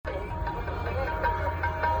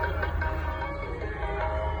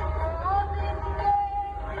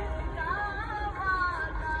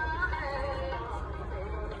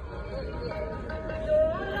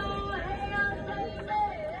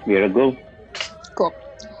Here I go. Cool.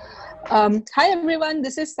 Hi everyone,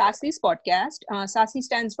 this is SASI's podcast. SASI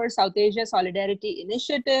stands for South Asia Solidarity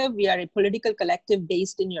Initiative. We are a political collective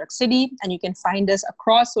based in New York City, and you can find us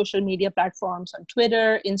across social media platforms on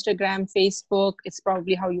Twitter, Instagram, Facebook. It's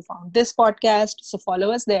probably how you found this podcast, so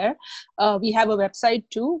follow us there. We have a website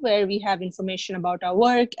too, where we have information about our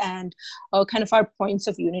work and kind of our points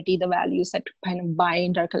of unity, the values that kind of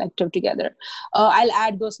bind our collective together. I'll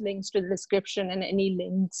add those links to the description, and any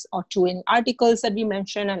links or to any articles that we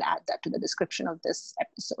mention, I'll add that to the description of this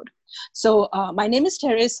episode. So my name is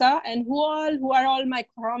Teresa, and who are all my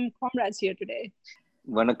comrades here today?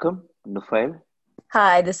 Vanakkam, Nufail.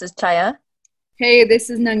 Hi, this is Chaya. Hey, this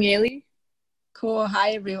is Nangeli. Cool.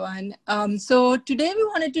 Hi, everyone. So today we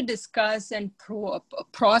wanted to discuss and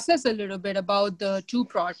process a little bit about the two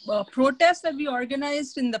protests that we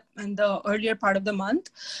organized in the earlier part of the month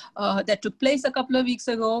that took place a couple of weeks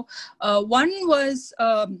ago. One was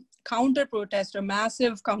counter-protest, a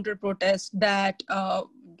massive counter-protest that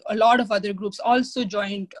a lot of other groups also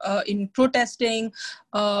joined in protesting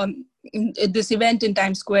in this event in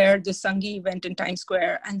Times Square, the Sanghi event in Times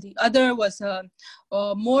Square. And the other was a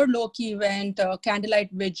more low-key event, a candlelight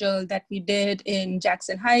vigil that we did in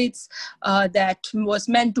Jackson Heights that was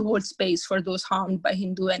meant to hold space for those harmed by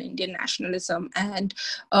Hindu and Indian nationalism. And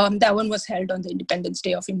that one was held on the Independence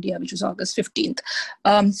Day of India, which was August 15th.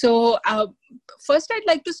 First, I'd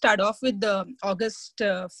like to start off with the August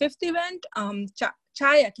 5th event.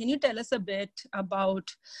 Chaya, can you tell us a bit about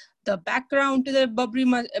the background to the Babri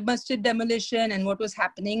Masjid demolition and what was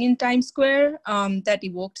happening in Times Square that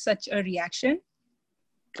evoked such a reaction?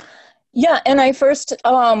 Yeah, and I first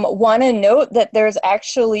want to note that there's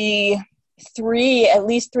actually at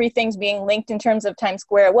least three things being linked in terms of Times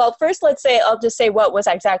Square. Well, first, I'll just say what was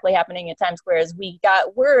exactly happening at Times Square is we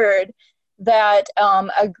got word that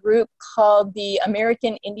a group called the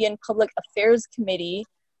American Indian Public Affairs Committee,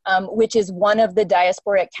 which is one of the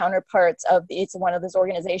diasporic counterparts it's one of those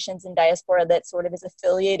organizations in diaspora that sort of is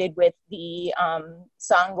affiliated with the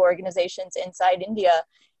Sangh organizations inside India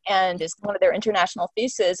and is one of their international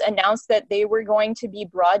faces, announced that they were going to be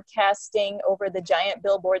broadcasting over the giant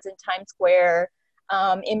billboards in Times Square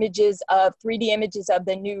 3D images of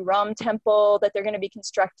the new Ram temple that they're going to be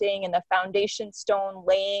constructing and the foundation stone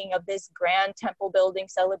laying of this grand temple building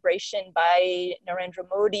celebration by Narendra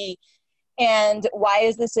Modi. And why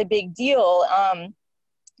is this a big deal?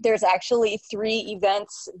 There's actually three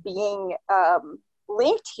events being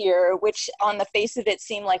linked here, which on the face of it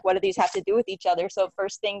seem like, what do these have to do with each other? So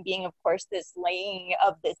first thing being, of course, this laying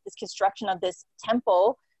of this construction of this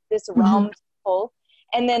temple, this Ram temple.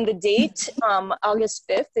 And then the date, August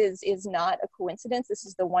 5th, is not a coincidence. This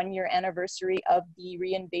is the 1-year anniversary of the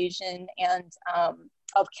reinvasion and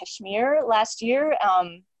of Kashmir last year.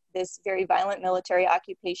 This very violent military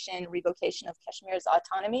occupation, revocation of Kashmir's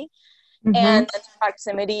autonomy, and the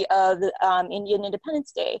proximity of Indian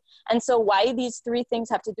Independence Day. And so why these three things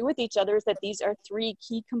have to do with each other is that these are three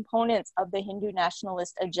key components of the Hindu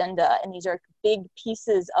nationalist agenda. And these are big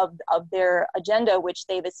pieces of their agenda, which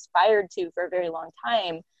they've aspired to for a very long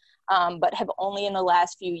time, but have only in the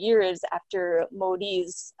last few years after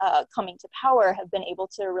Modi's coming to power have been able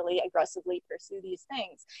to really aggressively pursue these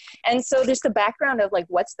things. And so there's the background of like,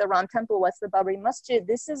 what's the Ram temple, what's the Babri Masjid?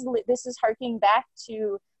 This is harking back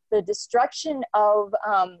to the destruction of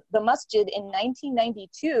the masjid in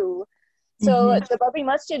 1992. So the Babri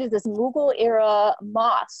Masjid is this Mughal era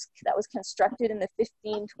mosque that was constructed in the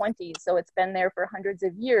 1520s. So it's been there for hundreds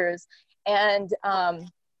of years. And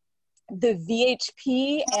the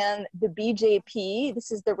VHP and the BJP,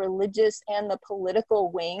 this is the religious and the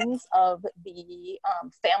political wings of the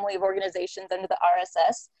family of organizations under the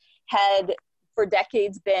RSS, had for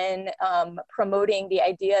decades been promoting the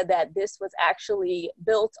idea that this was actually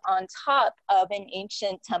built on top of an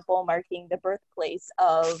ancient temple marking the birthplace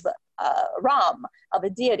of Ram, of a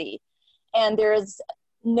deity. And there's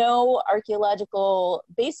no archaeological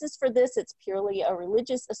basis for this. It's purely a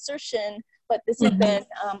religious assertion, but this has been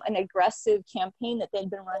an aggressive campaign that they've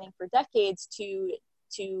been running for decades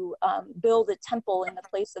to build a temple in the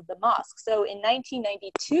place of the mosque. So in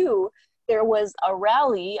 1992, there was a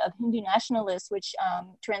rally of Hindu nationalists, which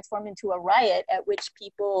transformed into a riot at which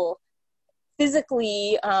people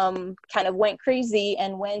physically kind of went crazy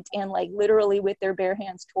and went and like literally with their bare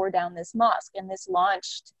hands tore down this mosque. And this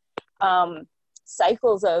launched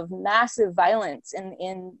cycles of massive violence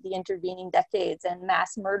in the intervening decades and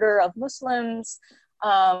mass murder of Muslims,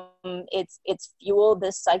 It's fueled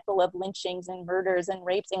this cycle of lynchings and murders and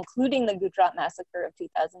rapes, including the Gujarat massacre of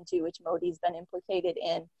 2002, which Modi's been implicated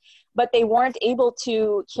in. But they weren't able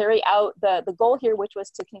to carry out the goal here, which was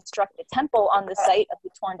to construct a temple on the site of the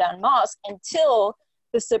torn down mosque, until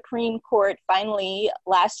the Supreme Court finally,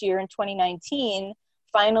 last year in 2019,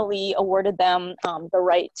 finally awarded them the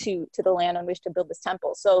right to the land on which to build this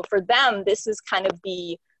temple. So for them, this is kind of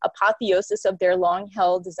the apotheosis of their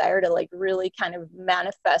long-held desire to like really kind of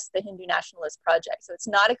manifest the Hindu nationalist project. So it's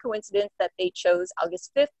not a coincidence that they chose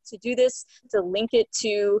August 5th to do this, to link it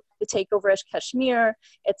to the takeover of Kashmir.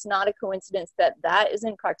 It's not a coincidence that that is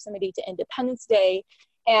in proximity to Independence Day.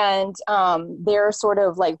 And they're sort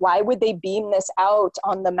of like, why would they beam this out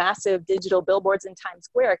on the massive digital billboards in Times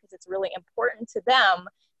Square? Because it's really important to them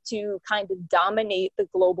to kind of dominate the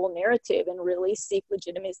global narrative and really seek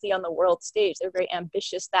legitimacy on the world stage. They're very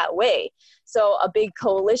ambitious that way. So a big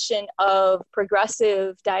coalition of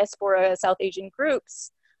progressive diaspora South Asian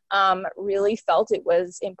groups really felt it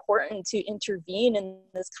was important to intervene in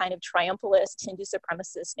this kind of triumphalist Hindu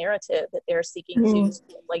supremacist narrative that they're seeking to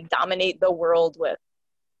like dominate the world with.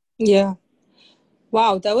 Yeah.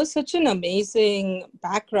 Wow, that was such an amazing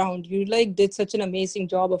background. You like did such an amazing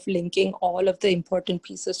job of linking all of the important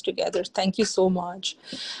pieces together. Thank you so much.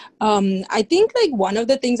 I think like one of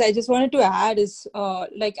the things I just wanted to add is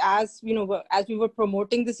like, as you know, as we were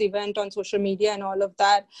promoting this event on social media and all of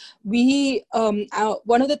that, we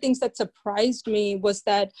one of the things that surprised me was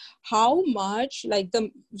that how much like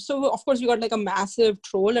so of course you got like a massive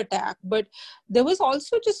troll attack, but there was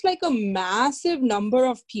also just like a massive number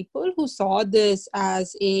of people who saw this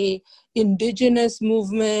as a indigenous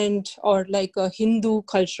movement or like a Hindu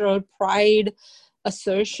cultural pride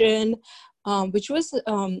assertion, which was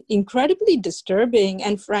incredibly disturbing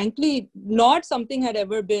and frankly not something I'd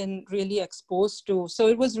ever been really exposed to. So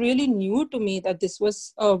it was really new to me that this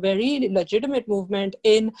was a very legitimate movement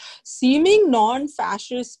in seeming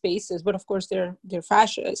non-fascist spaces, but of course they're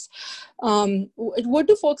fascist. What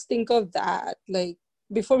do folks think of that? Like,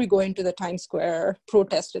 before we go into the Times Square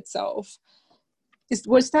protest itself,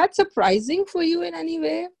 was that surprising for you in any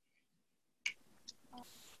way?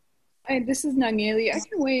 This is Nangeli. I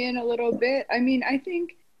can weigh in a little bit. I mean, I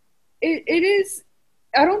think it is,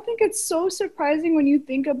 I don't think it's so surprising when you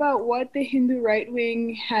think about what the Hindu right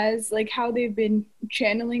wing has, like how they've been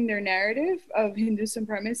channeling their narrative of Hindu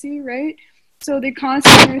supremacy, right? So they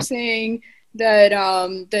constantly are saying that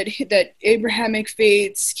that Abrahamic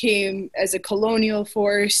faiths came as a colonial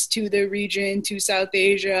force to the region, to South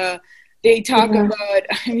Asia. They talk about,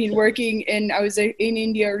 I mean, I was in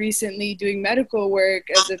India recently doing medical work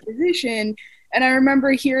as a physician, and I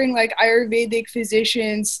remember hearing like Ayurvedic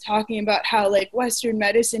physicians talking about how like Western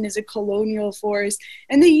medicine is a colonial force,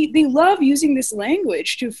 and they love using this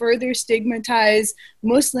language to further stigmatize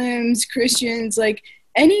Muslims, Christians, like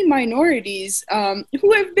any minorities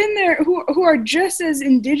who have been there, who are just as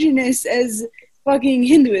indigenous as fucking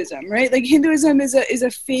Hinduism, right? Like Hinduism is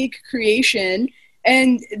a fake creation.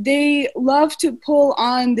 And they love to pull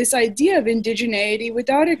on this idea of indigeneity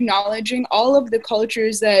without acknowledging all of the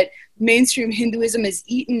cultures that mainstream Hinduism has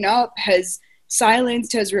eaten up, has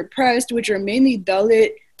silenced, has repressed, which are mainly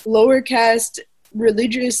Dalit, lower caste,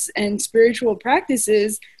 religious and spiritual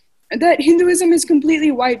practices that Hinduism has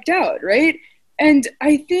completely wiped out, right? And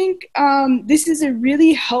I think this is a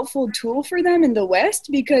really helpful tool for them in the West,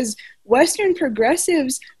 because Western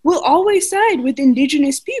progressives will always side with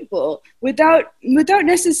indigenous people without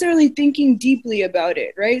necessarily thinking deeply about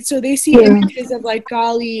it, right? So they see images of like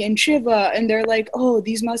Kali and Shiva, and they're like, oh,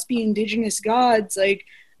 these must be indigenous gods.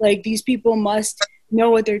 Like these people must know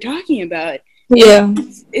what they're talking about. Yeah,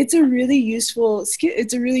 it's a really useful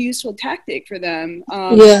tactic for them.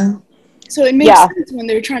 So it makes sense when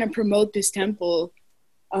they're trying to promote this temple,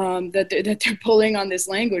 that they're pulling on this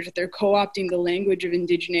language, that they're co-opting the language of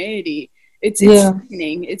indigeneity. It's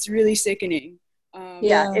sickening. It's really sickening.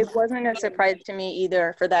 It wasn't a surprise to me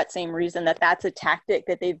either, for that same reason, that that's a tactic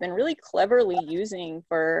that they've been really cleverly using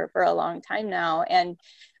for a long time now.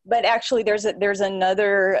 But actually there's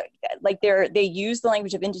another, like they use the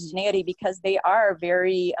language of indigeneity because they are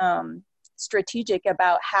very strategic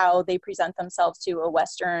about how they present themselves to a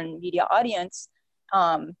Western media audience.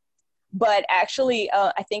 But actually,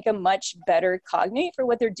 I think a much better cognate for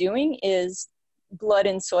what they're doing is blood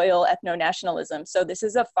and soil ethno-nationalism. So this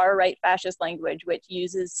is a far-right fascist language which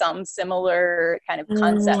uses some similar kind of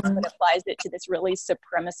concepts, but applies it to this really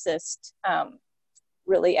supremacist,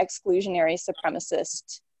 really exclusionary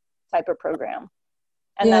supremacist type of program.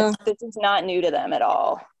 And this is not new to them at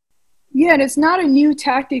all. Yeah, and it's not a new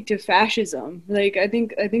tactic to fascism. Like I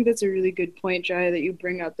think that's a really good point, Jaya, that you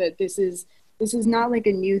bring up, that this is this is not like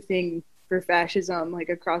a new thing for fascism, like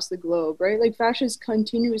across the globe, right? Like fascists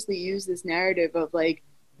continuously use this narrative of like,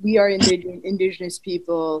 we are indigenous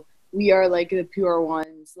people, we are like the pure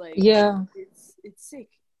ones. Like, Yeah. it's sick.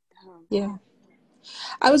 Yeah.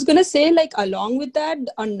 I was going to say, like, along with that,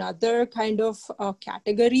 another kind of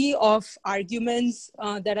category of arguments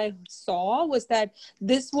that I saw was that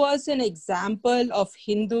this was an example of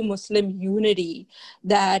Hindu-Muslim unity,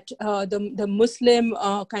 that the Muslim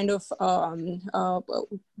kind of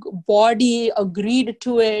body agreed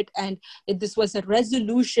to it, and this was a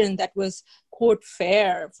resolution that was quote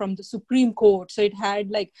fair from the Supreme Court. So it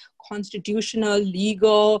had like constitutional,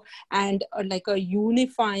 legal, and like a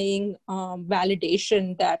unifying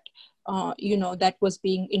validation that that was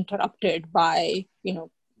being interrupted by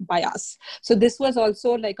by us. So this was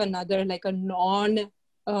also like another like a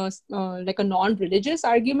non-religious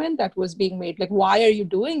argument that was being made, like, why are you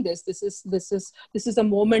doing this? This is a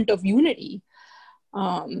moment of unity.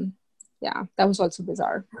 Yeah, that was also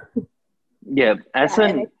bizarre. Yeah, as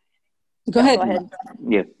an Go ahead.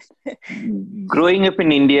 yeah, growing up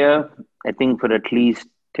in India, I think for at least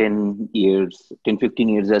 10 years, 10, 15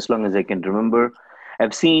 years, as long as I can remember,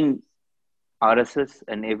 I've seen RSS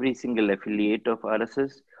and every single affiliate of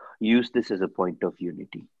RSS use this as a point of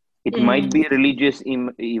unity. It might be a religious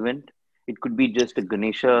event, it could be just a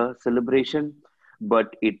Ganesha celebration,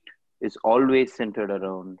 but it is always centered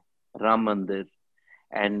around Ram Mandir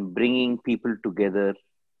and bringing people together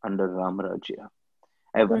under Ram Rajya.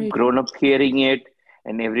 I've grown up hearing it,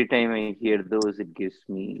 and every time I hear those, it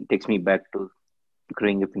takes me back to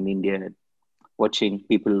growing up in India, watching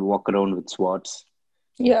people walk around with swords.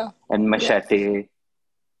 Yeah. And machete.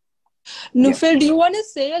 Nufil, do you want to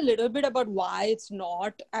say a little bit about why it's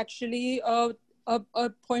not actually a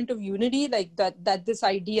point of unity, like that this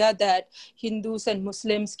idea that Hindus and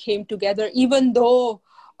Muslims came together, even though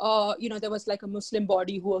there was like a Muslim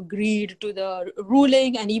body who agreed to the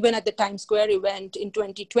ruling, and even at the Times Square event in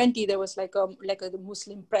 2020, there was like a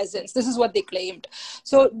Muslim presence. This is what they claimed.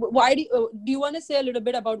 So why do you want to say a little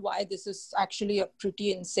bit about why this is actually a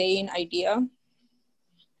pretty insane idea?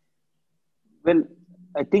 Well,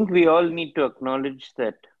 I think we all need to acknowledge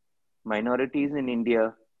that minorities in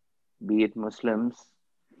India, be it Muslims,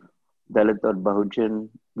 Dalit or Bahujan,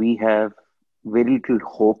 we have very little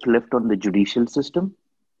hope left on the judicial system.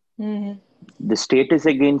 The state is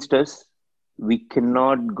against us. We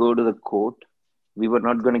cannot go to the court. We're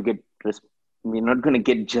not going to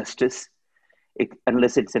get justice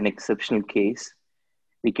unless it's an exceptional case.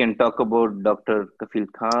 We can talk about Dr. Kafil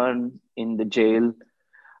Khan in the jail,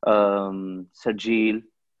 Sajil,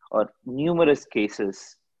 or numerous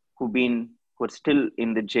cases who are still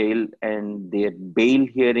in the jail, and their bail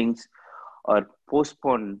hearings are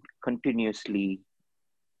postponed continuously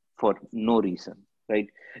for no reason, right?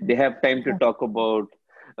 They have time to talk about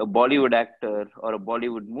a Bollywood actor or a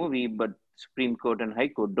Bollywood movie, but Supreme Court and High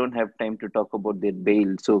Court don't have time to talk about their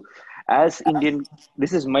bail. So as Indian,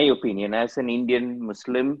 this is my opinion, as an Indian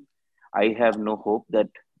Muslim, I have no hope that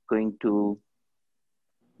going to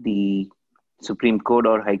the Supreme Court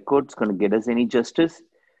or High Court is going to get us any justice.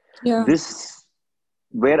 Yeah. This,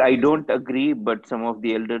 where I don't agree, but some of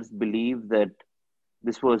the elders believe that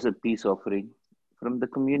this was a peace offering from the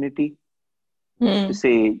community to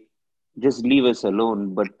say, just leave us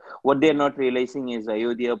alone. But what they're not realizing is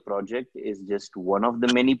Ayodhya project is just one of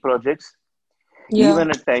the many projects. Yeah. Even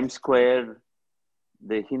at Times Square,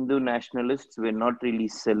 the Hindu nationalists were not really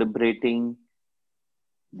celebrating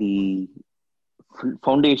the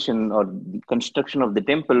foundation or the construction of the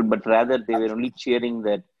temple, but rather they were only cheering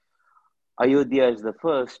that Ayodhya is the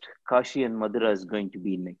first, Kashi and Mathura is going to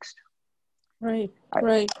be next. Right.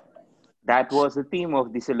 That was the theme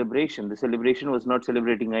of the celebration. The celebration was not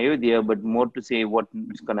celebrating Ayodhya, but more to say what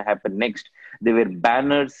is going to happen next. There were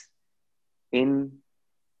banners in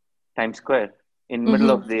Times Square in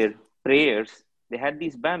middle of their prayers. They had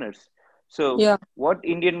these banners. So what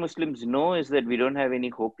Indian Muslims know is that we don't have any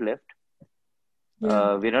hope left.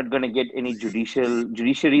 We're not going to get any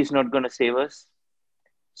judiciary is not going to save us.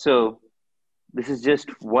 So this is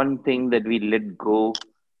just one thing that we let go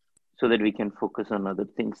so that we can focus on other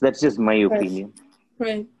things. That's just my opinion.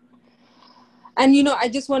 Right. And, I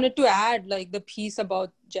just wanted to add like the piece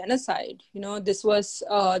about genocide. This was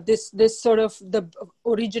this sort of the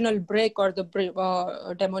original break or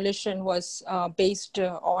the demolition was based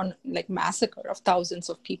on like massacre of thousands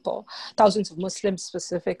of people, thousands of Muslims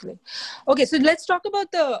specifically. Okay, so let's talk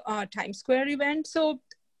about the Times Square event. So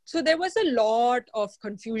So there was a lot of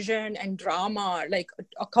confusion and drama, like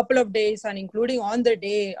a couple of days, and including on the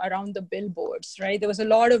day around the billboards, right? There was a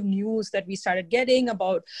lot of news that we started getting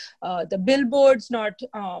about the billboards not,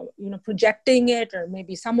 projecting it, or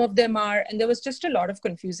maybe some of them are. And there was just a lot of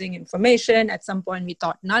confusing information. At some point, we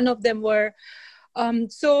thought none of them were.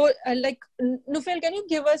 Nufel, can you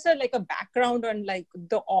give us a background on like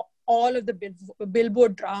all of the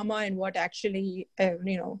billboard drama and what actually,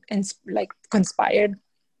 conspired?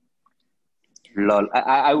 Lol,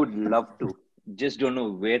 I would love to. Just don't know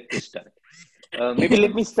where to start. Maybe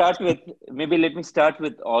let me start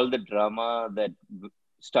with all the drama that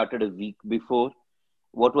started a week before.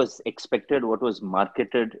 What was expected, what was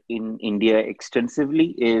marketed in India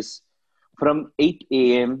extensively is from 8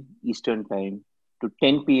 a.m. Eastern Time to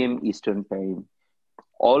 10 p.m. Eastern Time,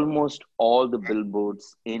 almost all the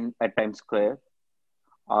billboards at Times Square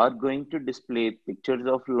are going to display pictures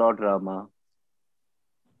of Lord Rama.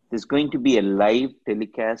 There's going to be a live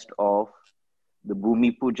telecast of the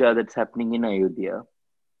Bhumi Puja that's happening in Ayodhya.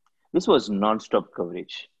 This was non-stop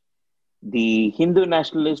coverage. The Hindu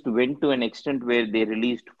nationalists went to an extent where they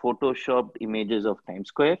released photoshopped images of Times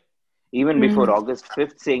Square, even before August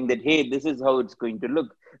 5th, saying that, hey, this is how it's going to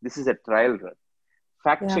look. This is a trial run.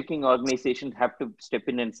 Fact-checking organizations have to step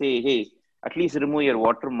in and say, hey, at least remove your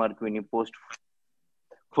watermark when you post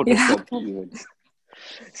photoshopped images.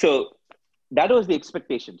 So that was the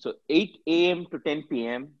expectation. So 8 a.m. to 10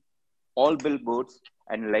 p.m., all billboards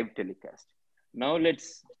and live telecast. Now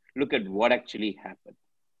let's look at what actually happened.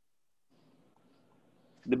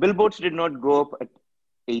 The billboards did not go up at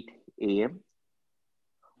 8 a.m.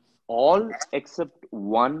 All except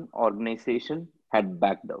one organization had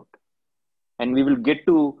backed out. And we will get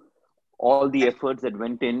to all the efforts that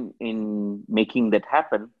went in making that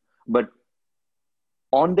happen. But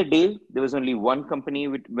on the day, there was only one company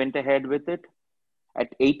which went ahead with it.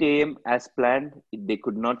 At 8 a.m. as planned, they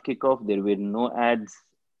could not kick off. There were no ads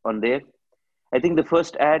on there. I think the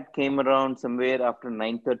first ad came around somewhere after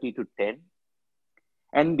 9:30 to 10.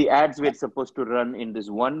 And the ads were supposed to run in this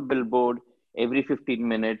one billboard every 15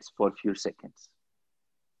 minutes for a few seconds.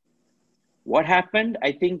 What happened?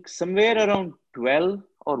 I think somewhere around 12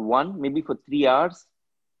 or 1, maybe for 3 hours,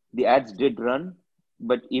 the ads did run.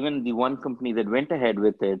 But even the one company that went ahead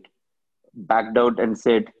with it backed out and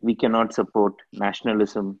said, we cannot support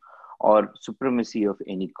nationalism or supremacy of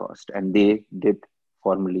any cost. And they did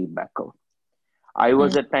formally back out. I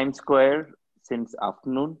was at Times Square since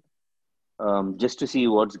afternoon, just to see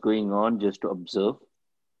what's going on, just to observe.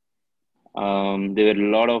 There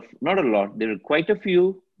were there were quite a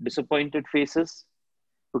few disappointed faces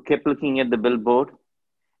who kept looking at the billboard.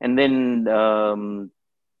 And then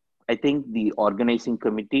I think the organizing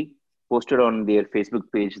committee posted on their Facebook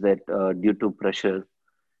page that due to pressure,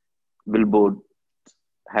 billboards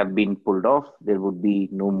have been pulled off. There would be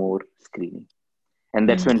no more screening. And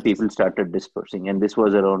that's when people started dispersing. And this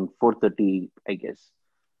was around 4:30, I guess.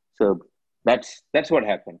 So that's what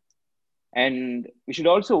happened. And we should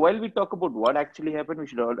also, while we talk about what actually happened,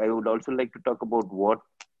 I would also like to talk about what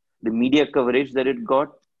the media coverage that it got.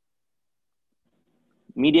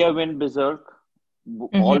 Media went berserk,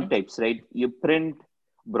 all types, right? You print,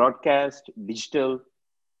 broadcast, digital,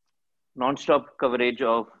 non-stop coverage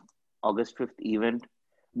of August 5th event.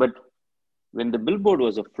 But when the billboard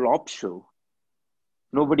was a flop show,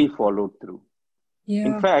 nobody followed through. Yeah.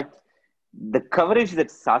 In fact, the coverage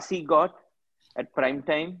that Sasi got at prime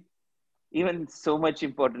time, even so much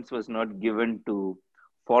importance was not given to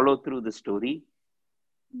follow through the story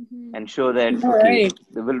and show that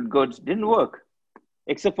the billboards didn't work.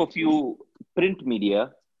 Except for few print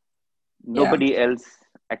media, nobody else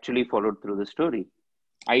actually followed through the story.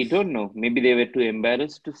 I don't know. Maybe they were too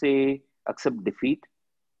embarrassed to accept defeat.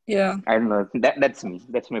 Yeah. I don't know. That's me.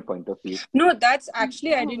 That's my point of view. No, that's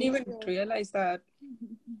actually, I didn't even realize that.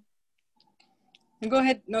 Go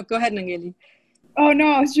ahead, Nangeli. Oh no,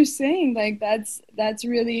 I was just saying, like, that's a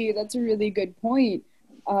really good point.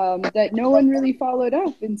 That no one really followed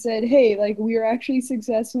up and said, hey, like, we are actually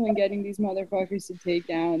successful in getting these motherfuckers to take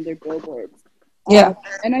down their billboards. Yeah.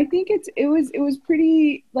 And I think it was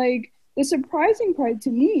pretty, like, the surprising part to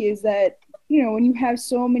me is that, you know, when you have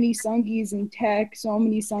so many Sanghis in tech, so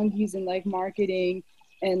many Sanghis in like marketing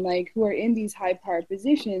and like who are in these high power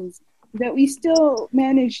positions, that we still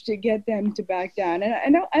managed to get them to back down.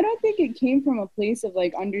 And I don't think it came from a place of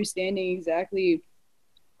like understanding exactly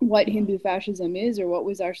what Hindu fascism is or what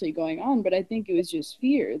was actually going on, but I think it was just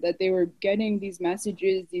fear that they were getting these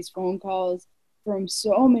messages, these phone calls from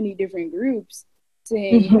so many different groups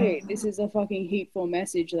saying, hey, this is a fucking hateful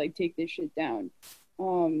message, like, take this shit down.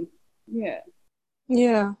 Yeah.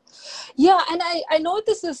 Yeah. Yeah, and I know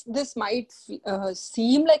this might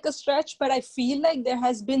seem like a stretch, but I feel like there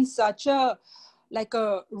has been such a like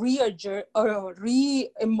a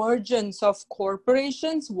re-emergence of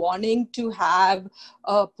corporations wanting to have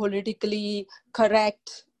a politically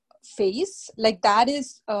correct face. Like that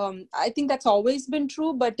is, I think that's always been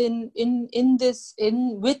true, but in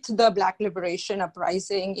with the Black liberation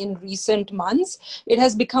uprising in recent months, it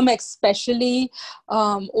has become especially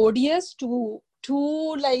odious to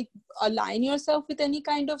like align yourself with any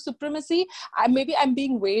kind of supremacy. Maybe I'm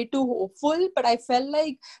being way too hopeful, but I felt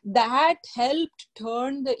like that helped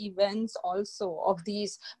turn the events also of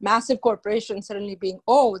these massive corporations suddenly being,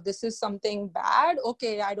 oh, this is something bad,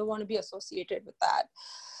 okay, I don't want to be associated with that.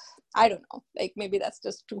 I don't know, like maybe that's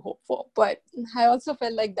just too hopeful, but I also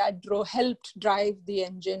felt like that helped drive the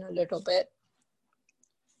engine a little bit.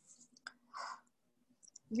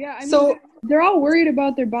 Yeah, I mean, they're all worried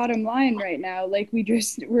about their bottom line right now. Like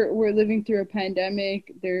we're living through a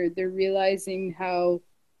pandemic. They're realizing how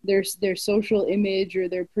their social image or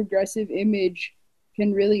their progressive image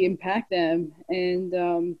can really impact them,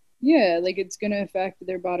 and yeah, like it's gonna affect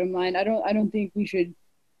their bottom line. I don't think we should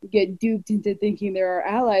get duped into thinking they're our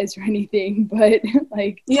allies or anything, but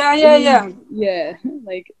like yeah,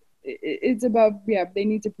 like it's about, yeah, they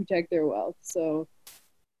need to protect their wealth. So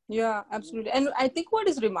yeah, absolutely. And I think what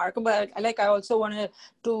is remarkable, like I also wanted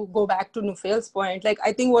to go back to Nufail's point, like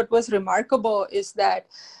I think what was remarkable is that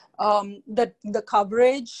the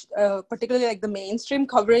coverage, particularly like the mainstream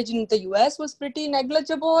coverage in the US was pretty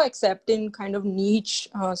negligible, except in kind of niche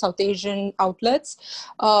South Asian outlets.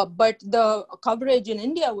 But the coverage in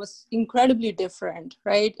India was incredibly different,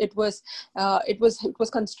 right? It was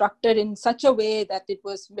constructed in such a way that it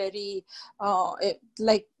was very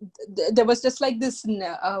there was just like this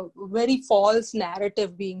very false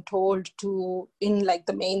narrative being told to in like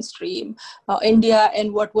the mainstream India,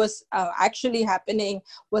 and what was actually happening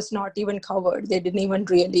was not even covered. They didn't even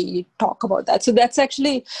really talk about that. So that's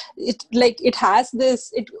actually it. Like it has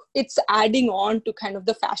this. It's adding on to kind of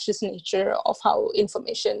the fascist nature of how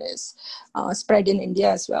information is spread in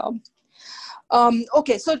India as well.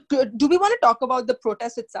 Okay, so do we want to talk about the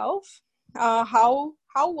protest itself? How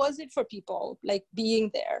was it for people like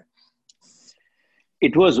being there?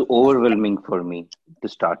 It was overwhelming for me to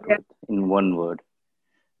start with, in one word.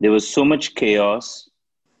 There was so much chaos,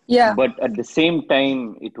 Yeah. but at the same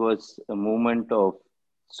time, it was a moment of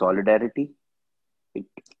solidarity.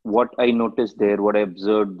 What I noticed there, what I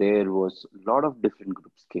observed there was a lot of different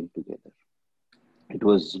groups came together. It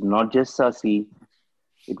was not just Sasi,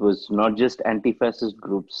 it was not just anti-fascist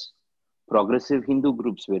groups, progressive Hindu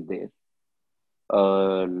groups were there.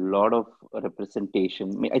 A lot of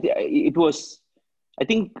representation. I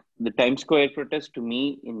think the Times Square protest to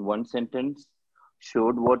me, in one sentence,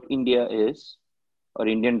 showed what India is, or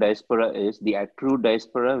Indian diaspora is, the true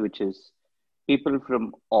diaspora, which is people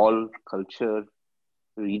from all culture,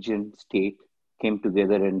 region, state, came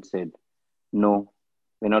together and said, no,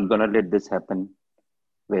 we're not going to let this happen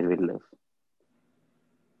where we live.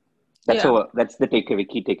 That's the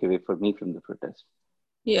key takeaway for me from the protest.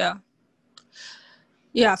 Yeah.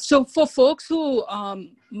 Yeah. So for folks who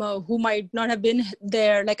might not have been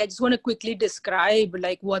there, like I just want to quickly describe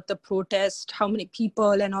like what the protest, how many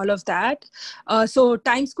people, and all of that. So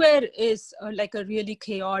Times Square is like a really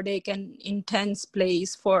chaotic and intense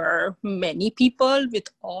place for many people, with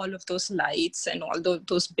all of those lights and all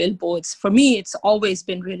those billboards. For me, it's always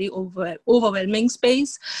been really overwhelming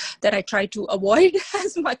space that I try to avoid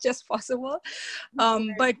as much as possible.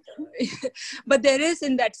 But there is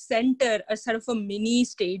in that center a sort of a mini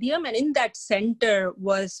stadium, and in that center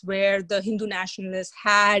was where the Hindu nationalists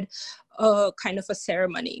had a kind of a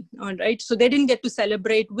ceremony, all right? So they didn't get to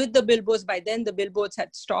celebrate with the billboards. By then, the billboards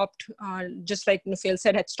had stopped, just like Nufail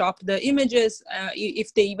said, had stopped the images,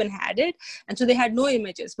 if they even had it. And so they had no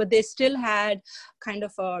images, but they still had kind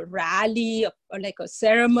of a rally, or like a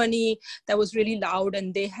ceremony that was really loud.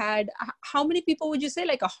 And they had, how many people would you say?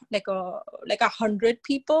 Like 100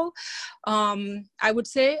 people, I would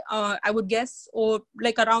say, I would guess, or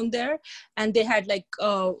like around there. And they had like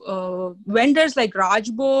vendors like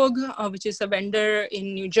Rajbhog, which is a vendor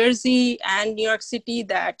in New Jersey and New York City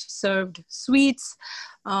that served sweets.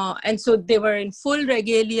 And so they were in full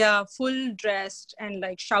regalia, full dressed, and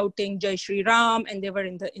like shouting Jai Shri Ram, and they were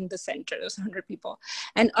in the center. There was 100 people.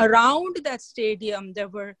 And around that stadium, there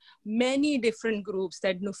were many different groups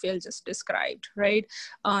that Nufail just described, right?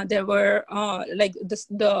 There were like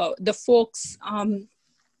the folks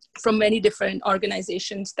from many different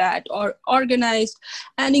organizations that are organized,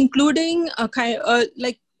 and including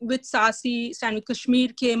like with SASI, Stand with Kashmir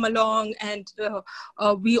came along, and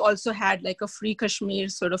we also had like a Free Kashmir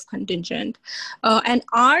sort of contingent. And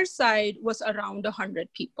our side was around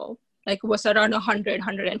 100 people, like was around 100,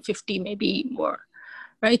 150, maybe more.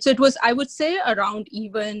 Right. So it was, I would say, around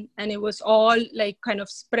even, and it was all like kind of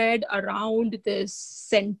spread around this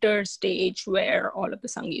center stage where all of the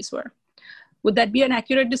Sanghis were. Would that be an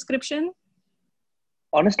accurate description?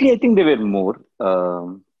 Honestly, I think there were more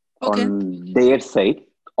Okay. on their side,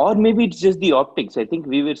 or maybe it's just the optics. I think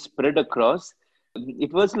we were spread across.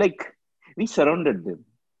 It was like we surrounded them,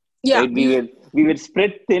 Yeah. right? We were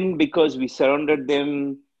spread thin because we surrounded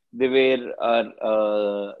them. They were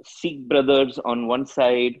our Sikh brothers on one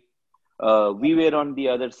side. We were on the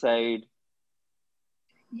other side.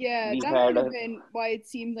 Yeah, We that might had have a been why it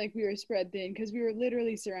seemed like we were spread thin, because we were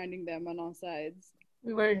literally surrounding them on all sides.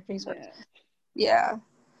 We were. Yeah. Yeah.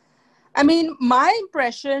 I mean, my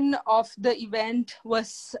impression of the event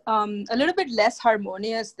was a little bit less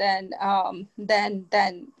harmonious than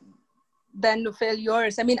Nufel,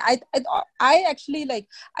 yours. I mean, I actually like,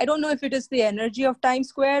 I don't know if it is the energy of Times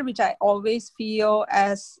Square, which I always feel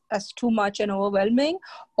as too much and overwhelming,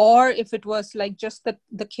 or if it was like just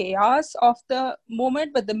the chaos of the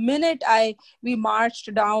moment. But the minute we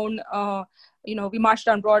marched down, we marched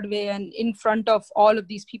down Broadway, and in front of all of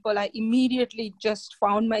these people, I immediately just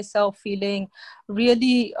found myself feeling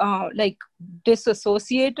really like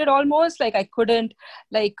disassociated, almost like I couldn't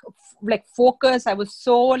like focus. I was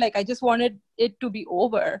so like, I just wanted it to be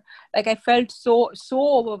over. Like I felt so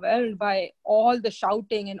overwhelmed by all the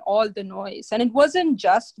shouting and all the noise. And it wasn't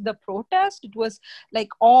just the protest, it was like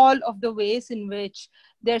all of the ways in which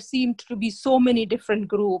there seemed to be so many different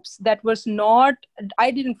groups that was not,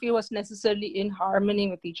 I didn't feel was necessarily in harmony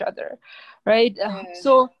with each other, right? Yeah.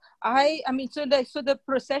 So so the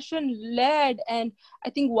procession led, and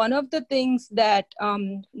I think one of the things that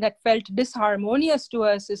felt disharmonious to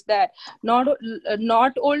us is that not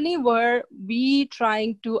only were we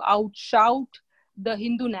trying to outshout the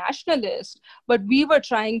Hindu nationalists, but we were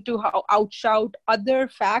trying to outshout other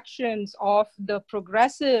factions of the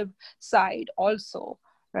progressive side also.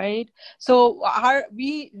 Right. So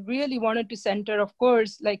we really wanted to center, of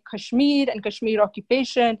course, like Kashmir and Kashmir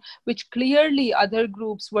occupation, which clearly other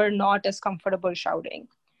groups were not as comfortable shouting.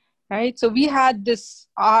 Right. So we had this,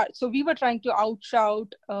 so we were trying to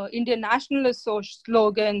outshout Indian nationalist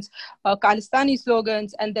slogans, Khalistani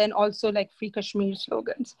slogans, and then also like Free Kashmir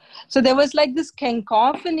slogans. So there was like this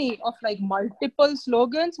cacophony of like multiple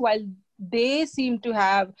slogans, while they seem to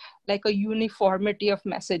have like a uniformity of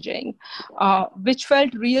messaging, which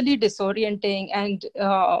felt really disorienting and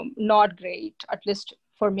not great, at least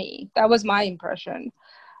for me. That was my impression.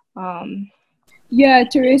 Yeah,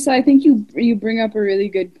 Teresa, I think you bring up a really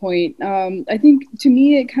good point. I think to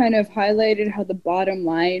me it kind of highlighted how the bottom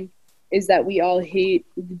line is that we all hate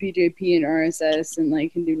the BJP and RSS and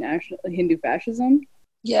like Hindu fascism.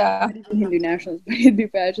 Yeah. Not even Hindu nationalism, but Hindu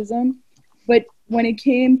fascism. But when it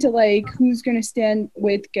came to like who's going to stand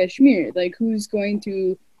with Kashmir, like who's going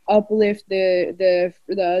to uplift the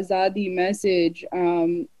Azadi message,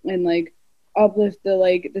 and like uplift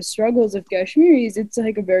the struggles of Kashmiris, it's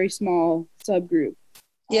like a very small subgroup.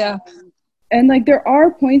 Yeah. And like there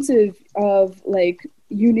are points of like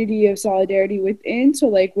unity of solidarity within. So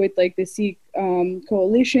like with like the Sikh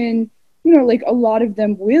coalition, like a lot of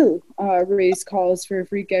them will raise calls for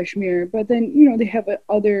Free Kashmir, but then they have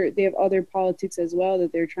other politics as well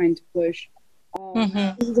that they're trying to push.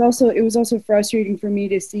 It was also frustrating for me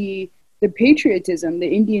to see the patriotism, the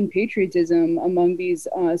Indian patriotism among these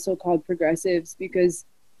so-called progressives, because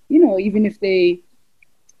even if they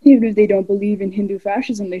don't believe in Hindu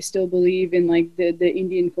fascism, they still believe in like the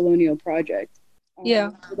Indian colonial project.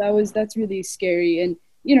 So that's really scary. And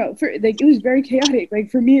for like it was very chaotic.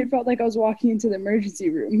 Like for me, it felt like I was walking into the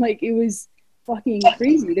emergency room. Like it was fucking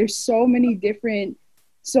crazy. There's so many different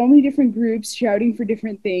groups shouting for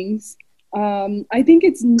different things. I think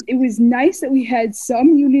it was nice that we had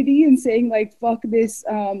some unity in saying like fuck this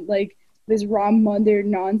this Ram Mandir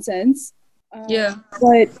nonsense.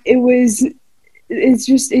 But it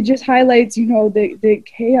just highlights the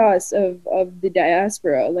chaos of the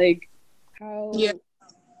diaspora, like how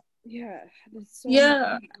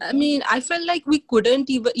I mean, I felt like we couldn't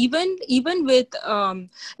even with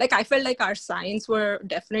like I felt like our signs were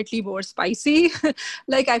definitely more spicy.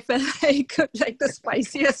 Like I felt like the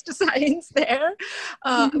spiciest signs there,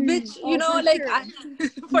 which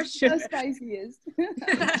for sure. The spiciest.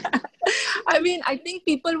 I mean, I think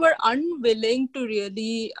people were unwilling to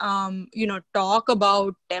really, talk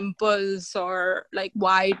about temples or like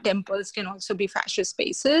why temples can also be fascist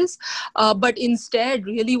spaces, but instead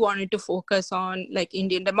really wanted to focus on like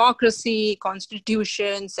Indian democracy,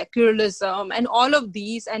 constitution, secularism, and all of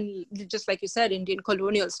these, and just like you said, Indian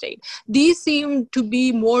colonial state. These seem to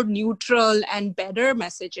be more neutral and better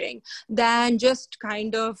messaging than just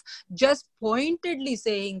pointedly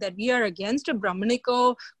saying that we are against a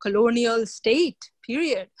Brahminical colonial state,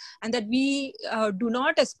 period, and that we do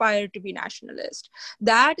not aspire to be nationalist,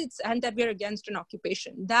 and that we're against an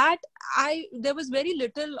occupation. There was very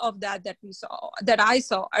little of that I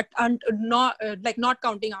saw, and not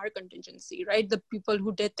counting our contingency, right? The people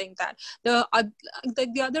who did think that the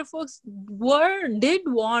other folks did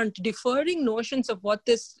want differing notions of what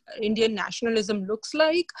this Indian nationalism looks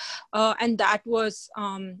like, and that was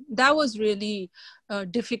really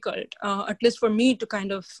difficult, at least for me, to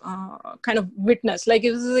kind of witness. Like,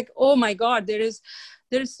 it was like, oh my God, there's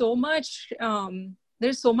so much.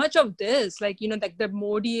 There's so much of this, like, like that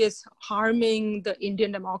Modi is harming the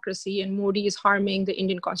Indian democracy and Modi is harming the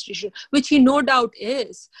Indian constitution, which he no doubt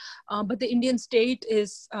is. But the Indian state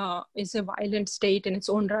is a violent state in its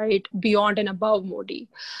own right, beyond and above Modi.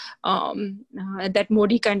 That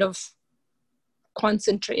Modi kind of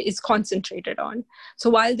is concentrated on. So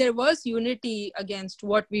while there was unity against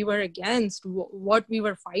what we were against, what we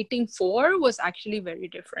were fighting for was actually very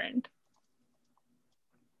different.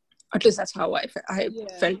 At least that's how I felt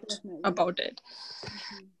definitely about it.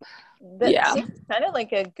 That seems kind of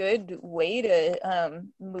like a good way to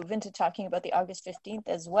move into talking about the August 15th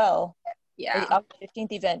as well. Yeah. The August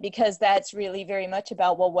 15th event, because that's really very much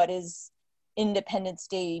about, well, what is Independence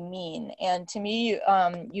Day mean? And to me,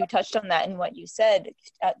 you touched on that in what you said.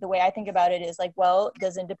 The way I think about it is like, well,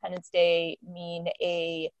 does Independence Day mean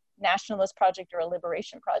a nationalist project or a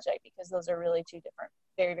liberation project? Because those are really two different,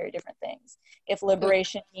 very, very different things. If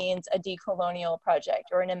liberation means a decolonial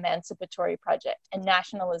project or an emancipatory project, and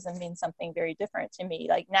nationalism means something very different to me.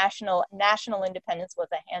 Like national independence was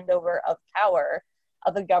a handover of power,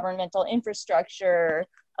 of a governmental infrastructure,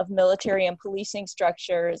 of military and policing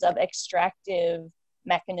structures, of extractive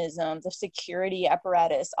mechanisms, of security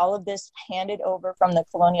apparatus, all of this handed over from the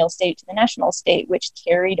colonial state to the national state, which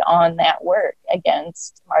carried on that work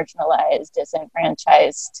against marginalized,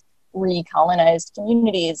 disenfranchised, recolonized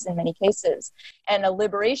communities in many cases. And a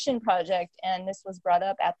liberation project, and this was brought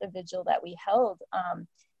up at the vigil that we held,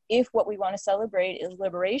 if what we want to celebrate is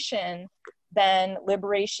liberation, then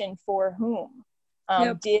liberation for whom?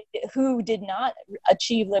 Who did not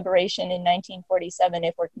achieve liberation in 1947?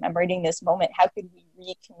 If we're commemorating this moment, how could we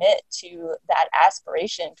recommit to that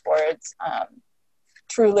aspiration towards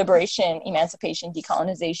true liberation, emancipation,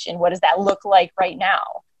 decolonization? What does that look like right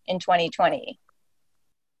now in 2020?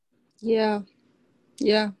 Yeah,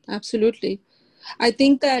 absolutely. I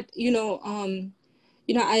think that,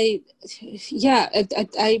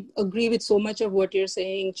 I agree with so much of what you're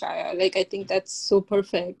saying, Chaya. Like, I think that's so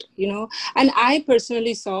perfect, And I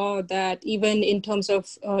personally saw that even in terms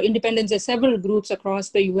of independence, there's several groups across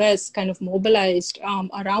the US kind of mobilized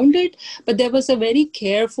around it, but there was a very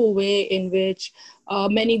careful way in which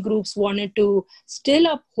many groups wanted to still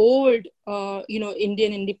uphold,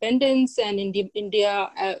 Indian independence and India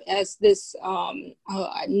as this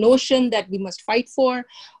notion that we must fight for,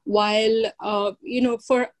 while,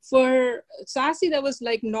 for Sasi, that was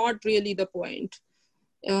like not really the point.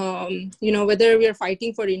 Whether we are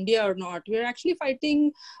fighting for India or not, we're actually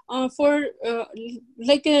fighting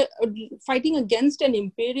fighting against an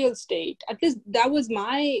imperial state. At least that was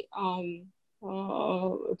my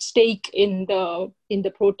stake in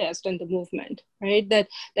the protest and the movement, right? That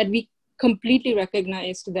we completely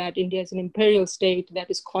recognized that India is an imperial state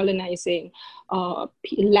that is colonizing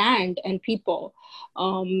land and people,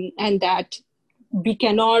 and that we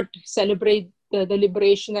cannot celebrate the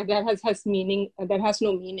liberation that has meaning, that has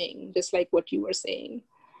no meaning, just like what you were saying.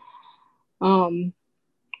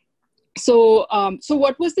 So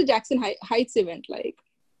what was the Jackson Heights event like?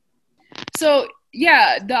 So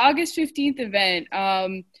yeah, the August 15th event,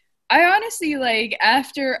 I honestly, like,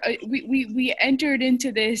 after we entered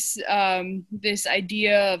into this this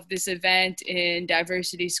idea of this event in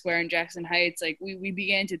Diversity Square in Jackson Heights, like we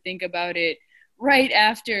began to think about it right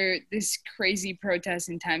after this crazy protest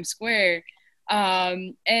in Times Square,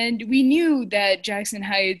 and we knew that Jackson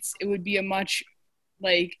Heights, it would be a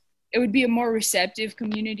more receptive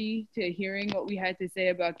community to hearing what we had to say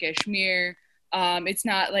about Kashmir. It's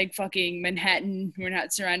not like fucking Manhattan. We're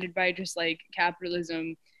not surrounded by just like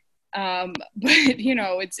capitalism. But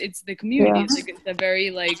it's the community. Yeah. It's a very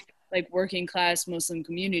like working class Muslim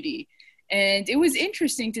community. And it was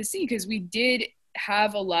interesting to see because we did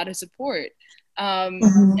have a lot of support.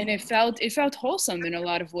 And it felt wholesome in a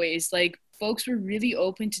lot of ways. Like folks were really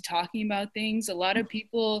open to talking about things. A lot of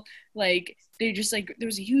people, like, they just like, there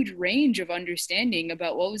was a huge range of understanding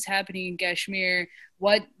about what was happening in Kashmir,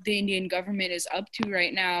 what the Indian government is up to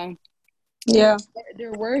right now. Yeah.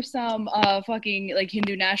 There were some fucking like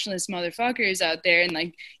Hindu nationalist motherfuckers out there, and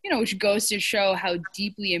like, you know, which goes to show how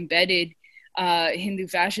deeply embedded Hindu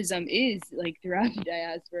fascism is like throughout the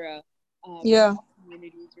diaspora. Yeah.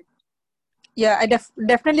 Communities. Yeah, I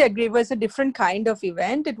definitely agree. It was a different kind of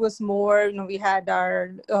event. It was more, you know, we had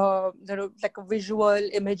our like a visual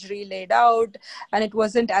imagery laid out, and it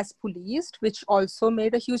wasn't as policed, which also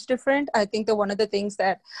made a huge difference. I think that one of the things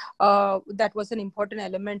that that was an important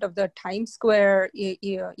element of the Times Square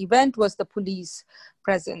event was the police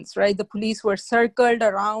presence, right? The police were circled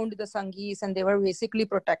around the Sanghis, and they were basically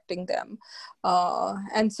protecting them.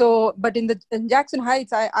 And so, but in Jackson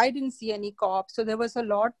Heights, I didn't see any cops. So there was a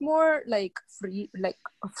lot more like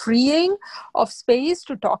freeing of space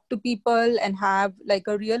to talk to people and have like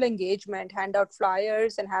a real engagement, hand out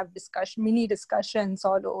flyers and have mini discussions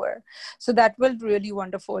all over. So that was really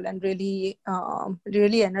wonderful and really,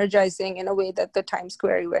 really energizing in a way that the Times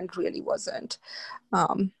Square event really wasn't.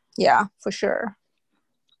 Yeah, for sure.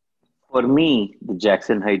 For me, the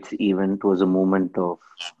Jackson Heights event was a moment of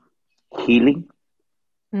healing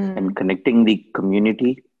and connecting the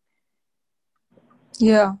community.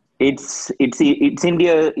 Yeah. It's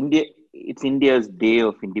India's day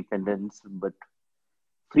of independence, but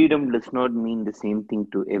freedom does not mean the same thing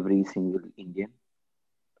to every single Indian.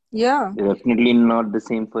 Yeah. Definitely not the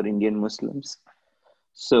same for Indian Muslims.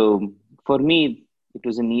 So for me, it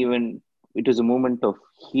was a moment of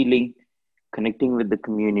healing, connecting with the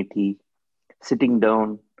community, sitting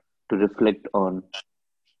down to reflect on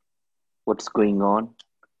what's going on,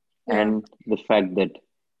 and the fact that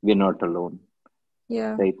we're not alone.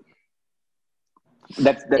 Yeah. Right.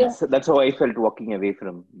 That's how I felt walking away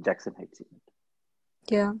from Jackson Heights event.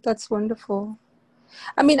 Yeah, that's wonderful.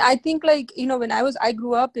 I mean, I think like, you know, when I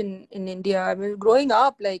grew up in India, I mean, growing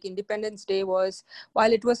up, like Independence Day was,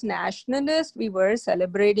 while it was nationalist, we were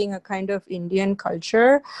celebrating a kind of Indian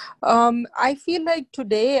culture. I feel like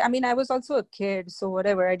today, I mean, I was also a kid, so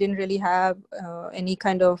whatever, I didn't really have any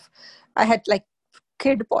kind of, I had like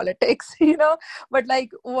kid politics, you know, but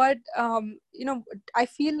like what, you know, I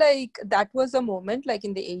feel like that was a moment like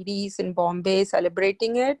in the 80s in Bombay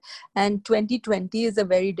celebrating it, and 2020 is a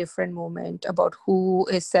very different moment about who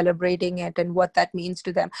is celebrating it and what that means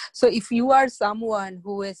to them. So if you are someone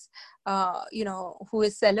who is you know, who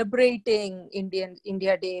is celebrating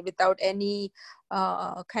India Day without any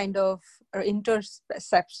kind of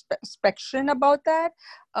introspection about that,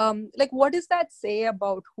 like what does that say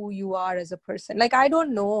about who you are as a person? Like I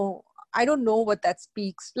don't know what that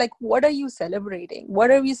speaks. Like what are you celebrating? What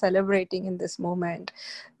are we celebrating in this moment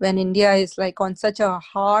when India is like on such a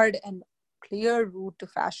hard and clear route to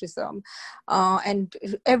fascism, and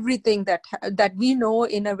everything that we know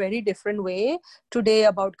in a very different way today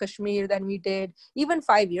about Kashmir than we did even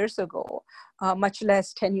 5 years ago, much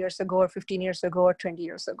less 10 years ago or 15 years ago or 20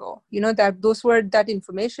 years ago. You know, that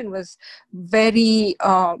information was very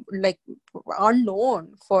like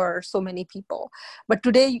unknown for so many people. But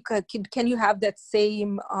today can you have that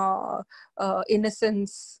same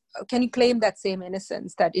innocence? Can you claim that same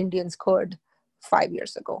innocence that Indians could 5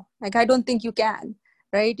 years ago? Like I don't think you can.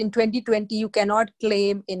 Right, in 2020 you cannot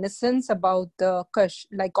claim innocence about the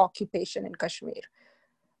like occupation in Kashmir.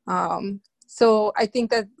 So I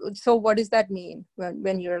think that, so what does that mean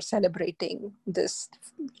when you're celebrating this,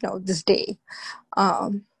 you know, this day?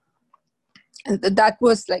 And that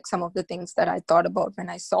was like some of the things that I thought about when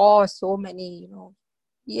I saw so many, you know,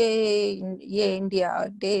 yay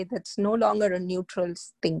India Day. That's no longer a neutral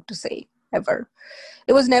thing to say ever.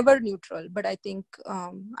 It was never neutral, but I think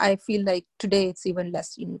I feel like today it's even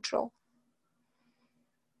less neutral.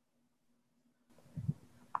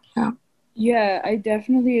 Yeah. Yeah, I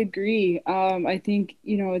definitely agree. I think,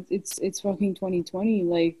 you know, it's fucking 2020.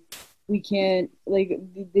 Like we can't, like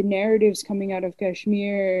the narratives coming out of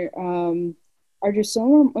Kashmir are just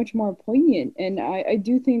so much more poignant. And I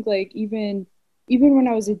do think like even when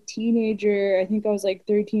I was a teenager, I think I was like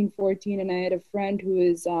 13, 14, and I had a friend who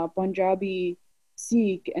is Punjabi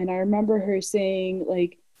Sikh, and I remember her saying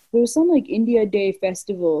like there was some like India Day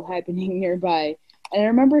festival happening nearby. And I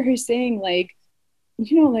remember her saying like,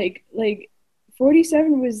 you know, like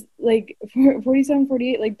 47 was like 47,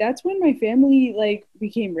 48, like that's when my family like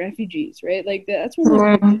became refugees, right? Like that's when the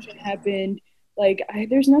revolution happened. Like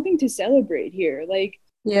there's nothing to celebrate here. Like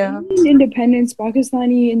yeah, Indian independence,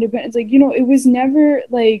 Pakistani independence, like, you know, it was never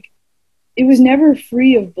like it was never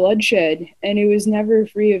free of bloodshed, and it was never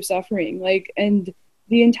free of suffering. Like, and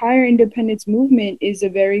the entire independence movement is a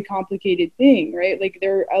very complicated thing, right? Like,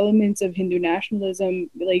 there are elements of Hindu nationalism,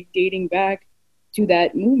 like, dating back to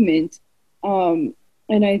that movement. And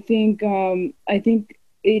I think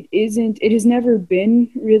it has never been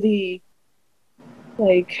really,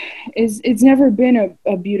 like, it's never been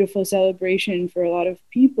a beautiful celebration for a lot of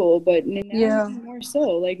people, but now even more so.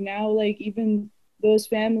 Like, now, like, even those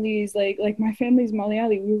families, like my family's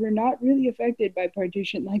Malayali, we were not really affected by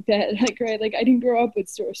partition like that. Like, right, like, I didn't grow up with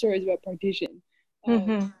stories about partition.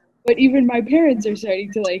 But even my parents are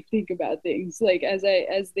starting to, like, think about things, like, as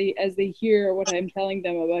they hear what I'm telling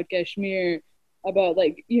them about Kashmir, about,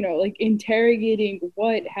 like, you know, like, interrogating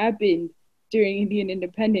what happened during Indian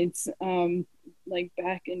independence, like,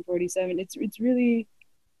 back in 47. It's really,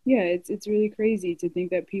 yeah, it's really crazy to think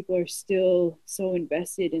that people are still so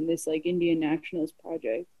invested in this, like, Indian nationalist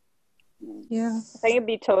project. Yeah, I think it'd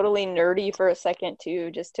be totally nerdy for a second too,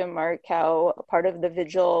 just to mark how part of the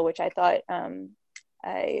vigil, which I thought,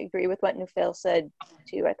 I agree with what Nufail said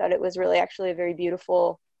too. I thought it was really actually a very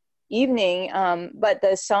beautiful evening. But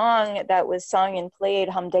the song that was sung and played,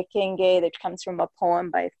 Hum Dekhenge, that comes from a poem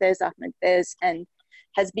by Faiz Ahmed Faiz, and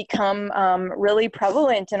has become really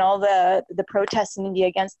prevalent in all the protests in India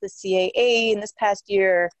against the CAA in this past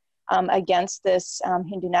year, against this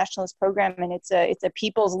Hindu nationalist program. And it's a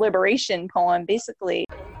people's liberation poem, basically.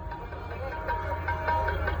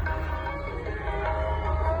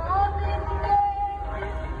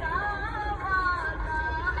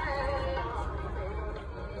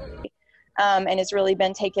 And it's really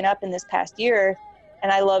been taken up in this past year,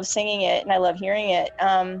 and I love singing it and I love hearing it.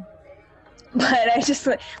 But I just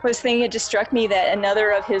was thinking, it just struck me that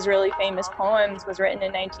another of his really famous poems was written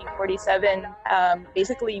in 1947,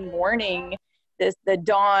 basically mourning the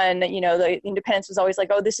dawn. You know, the independence was always like,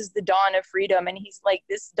 oh, this is the dawn of freedom. And he's like,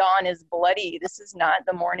 this dawn is bloody. This is not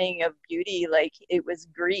the morning of beauty. Like, it was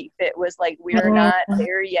grief. It was like, we're not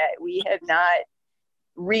there yet. We have not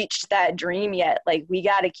reached that dream yet. Like, we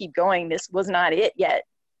got to keep going. This was not it yet.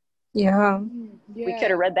 Yeah. We could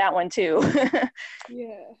have read that one too.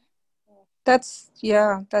 Yeah. That's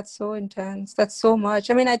so intense. That's so much.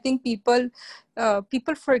 I mean, I think people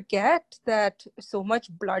forget that so much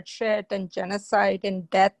bloodshed and genocide and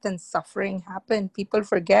death and suffering happened. People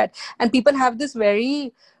forget, and people have this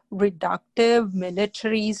very reductive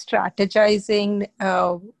military strategizing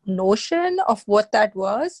notion of what that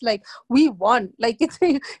was. Like, we won. Like, it's,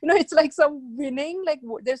 you know, it's like some winning. Like,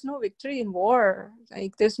 there's no victory in war.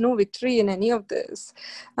 Like, there's no victory in any of this.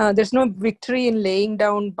 There's no victory in laying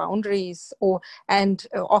down boundaries and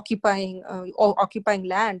occupying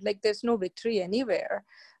land. Like, there's no victory anywhere.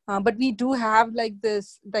 But we do have, like,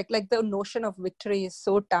 this, like the notion of victory is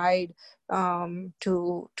so tied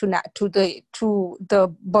to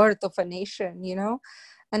the birth of a nation, you know,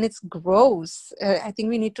 and it's gross. I think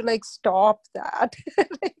we need to, like, stop that.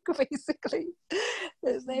 Like, basically,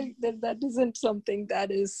 like, that isn't something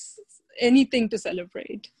that is anything to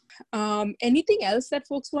celebrate. Anything else that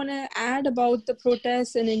folks want to add about the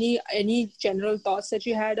protests, and any general thoughts that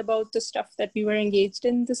you had about the stuff that we were engaged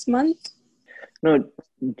in this month? No,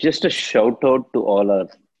 just a shout out to all our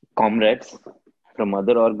comrades from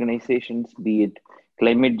other organizations, be it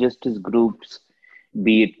climate justice groups,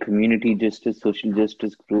 be it community justice, social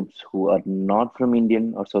justice groups, who are not from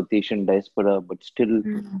Indian or South Asian diaspora, but still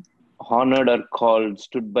honored our call,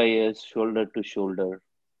 stood by us shoulder to shoulder,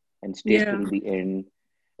 and stayed till the end.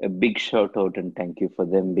 A big shout out and thank you for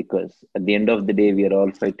them, because at the end of the day, we are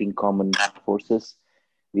all fighting common forces.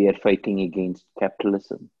 We are fighting against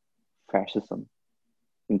capitalism, fascism,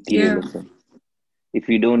 imperialism. If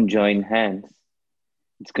we don't join hands,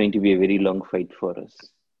 it's going to be a very long fight for us.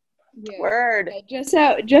 Yeah. Word. Just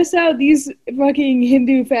how these fucking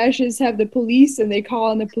Hindu fascists have the police, and they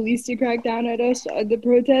call on the police to crack down at us at the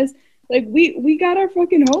protest. Like, we got our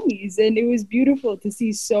fucking homies, and it was beautiful to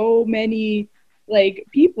see so many, like,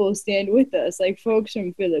 people stand with us, like folks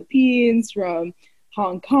from Philippines, from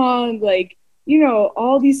Hong Kong, like, you know,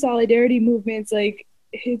 all these solidarity movements. Like,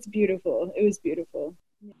 it's beautiful. It was beautiful.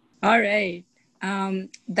 All right.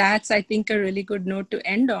 That's, I think, a really good note to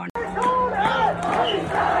end on.